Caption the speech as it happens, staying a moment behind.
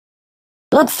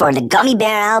Look for the Gummy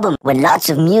Bear album with lots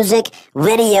of music,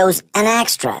 videos, and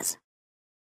extras.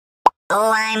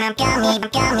 Oh, I'm a gummy,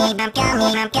 gummy,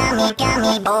 gummy, gummy,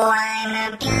 gummy. Oh,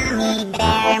 I'm a gummy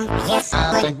bear. Yes,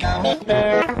 I'm a gummy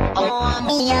bear. Oh, I'm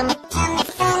a yummy,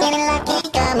 funny, lucky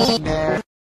gummy bear.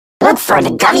 Look for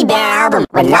the Gummy Bear album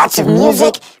with lots of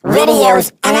music,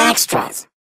 videos, and extras.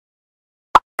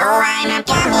 Oh, I'm a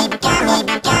gummy, gummy,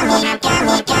 gummy,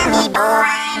 gummy, gummy. Oh,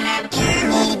 I'm a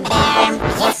gummy bear.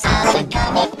 Yes, I'm a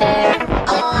gummy bear.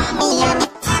 Oh, I'm a yummy,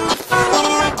 funny,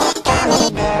 lucky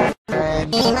gummy bear.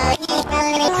 Be my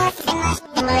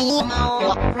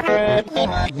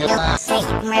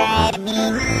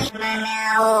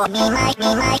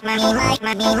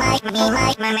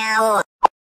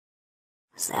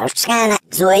Search kana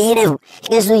zoiru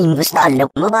kezuim bustallo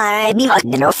mubarak bi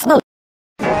magdalofno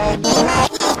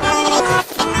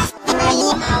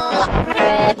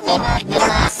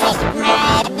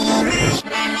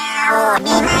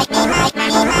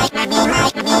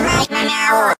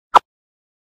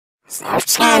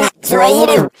Search kana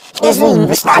zoiru kezuim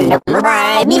bustallo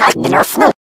mubarak bi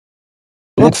magdalofno.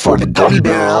 Look for the Gummy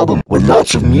Bear album with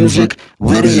lots of music,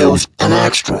 videos, and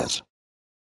extras.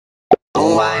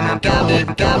 Oh, I'm a gummy,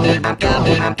 gummy,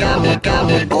 gummy, gummy,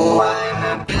 gummy. Oh,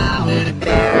 I'm a gummy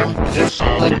bear. Yes,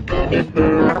 I'm a gummy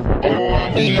bear. Oh,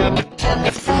 I'm a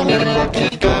yummy, funny,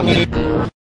 lucky gummy bear.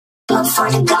 Look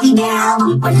for the Gummy Bear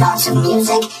album with lots of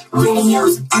music,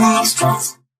 videos, and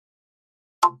extras.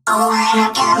 Oh, I'm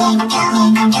a gummy,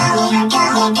 gummy, gummy,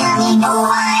 gummy, gummy.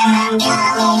 Oh, I'm a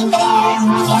gummy bear.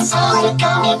 Yes, I'm a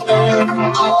gummy bear.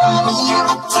 Oh, I'm a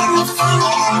yummy,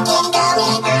 funny, lucky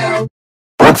gummy bear.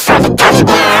 Look for the Gummy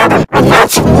Bear album with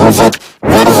lots of music,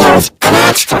 videos, and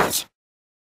extras.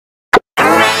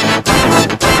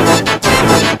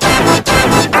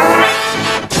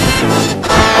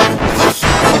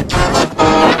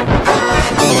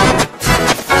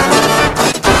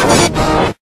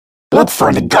 Look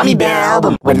for the Gummy Bear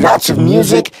album with lots of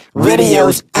music,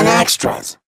 videos, and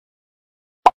extras.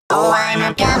 Oh, I'm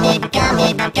a gummy,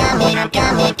 gummy, gummy,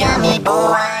 gummy, gummy.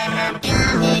 Oh, I'm a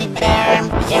gummy bear.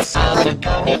 Yes, I'm a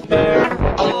gummy bear.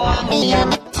 Oh, I'm a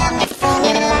yummy,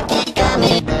 funny, lucky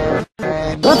gummy bear.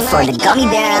 Look for the Gummy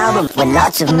Bear album with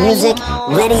lots of music,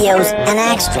 videos, and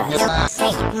extras.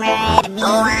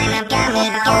 Oh, I'm a gummy,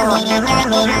 gummy,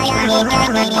 gummy, gummy,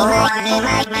 gummy. Oh, I'm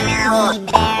a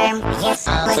gummy bear. Yes,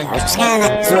 I'm a Search kana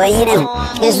zoiru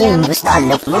kezuim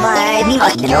bustallo mubarak bi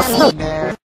magdalofno.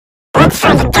 Look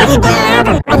for the Gummy Bear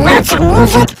album with lots of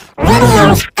music,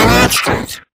 videos, and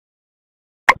extras.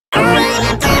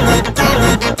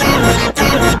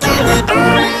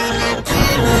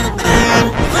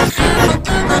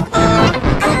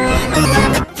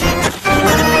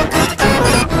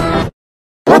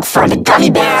 Look for the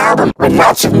Gummy Bear album with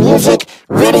lots of music,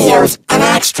 videos, and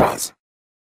extras.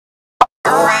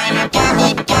 Oh, I'm a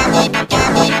gummy, gummy,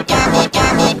 gummy, gummy,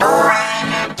 gummy. Oh,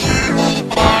 I'm a gummy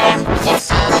bear. Yes,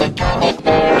 I'm a gummy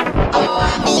bear. Oh,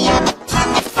 I'm a yummy,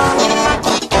 funny,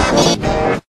 lucky gummy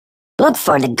bear. Look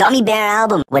for the Gummy Bear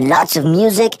album with lots of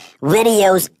music,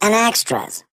 videos, and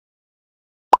extras.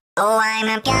 Oh, I'm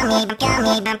a gummy,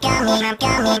 gummy, gummy,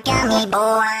 gummy, gummy.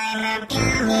 Oh, I'm a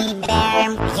gummy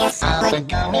bear. Yes, I'm a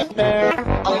gummy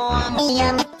bear. Oh, I'm a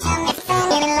yummy,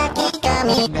 funny, lucky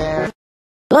gummy bear.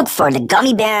 Look for the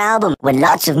Gummy Bear album with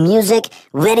lots of music,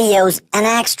 videos, and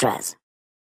extras.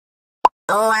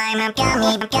 Oh, I'm a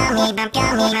gummy, gummy,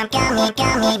 gummy, gummy,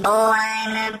 gummy. Oh,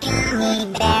 I'm a gummy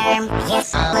bear.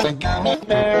 Yes, I'm a gummy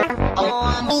bear. Oh,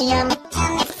 I'm a yummy,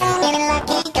 funny,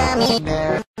 lucky gummy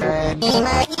bear. Be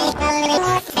my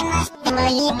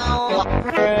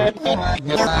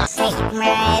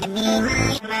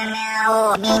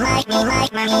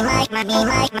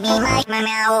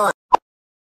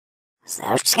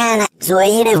Search kana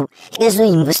zoiru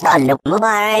kezuim bustallo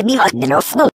mubarak bi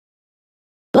magdalofno.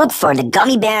 Look for the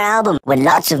Gummy Bear album with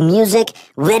lots of music,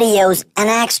 videos, and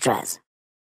extras.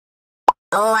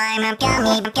 Oh, I'm a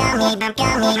gummy, gummy,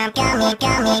 gummy, gummy,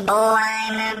 gummy. Oh,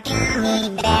 I'm a gummy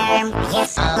bear.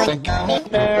 Yes, I'm a gummy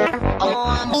bear. Oh,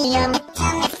 I'm a yummy,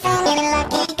 funny,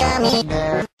 lucky gummy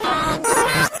bear.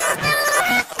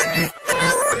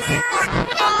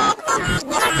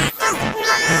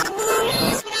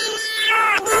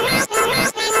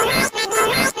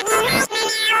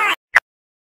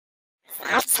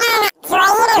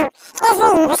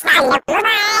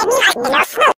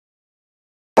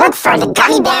 Look for the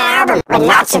Gummy Bear album with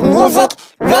lots of music,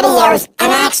 videos,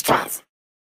 and extras.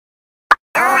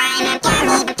 Oh, I'm a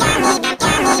gummy, gummy,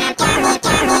 gummy, gummy,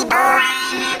 gummy. Oh,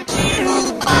 I'm a gummy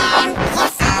bear.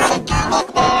 Yes, I'm a gummy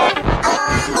bear. Oh,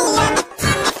 I'm a yummy,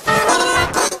 funny,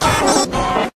 lucky gummy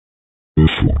bear.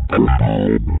 This one. Look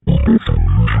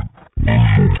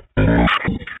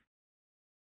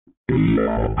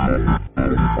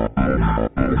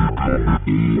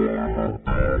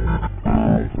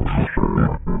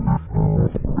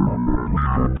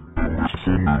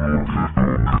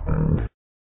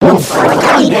for the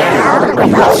Gummy Bear album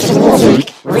with lots of music,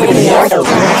 videos, and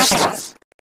extras.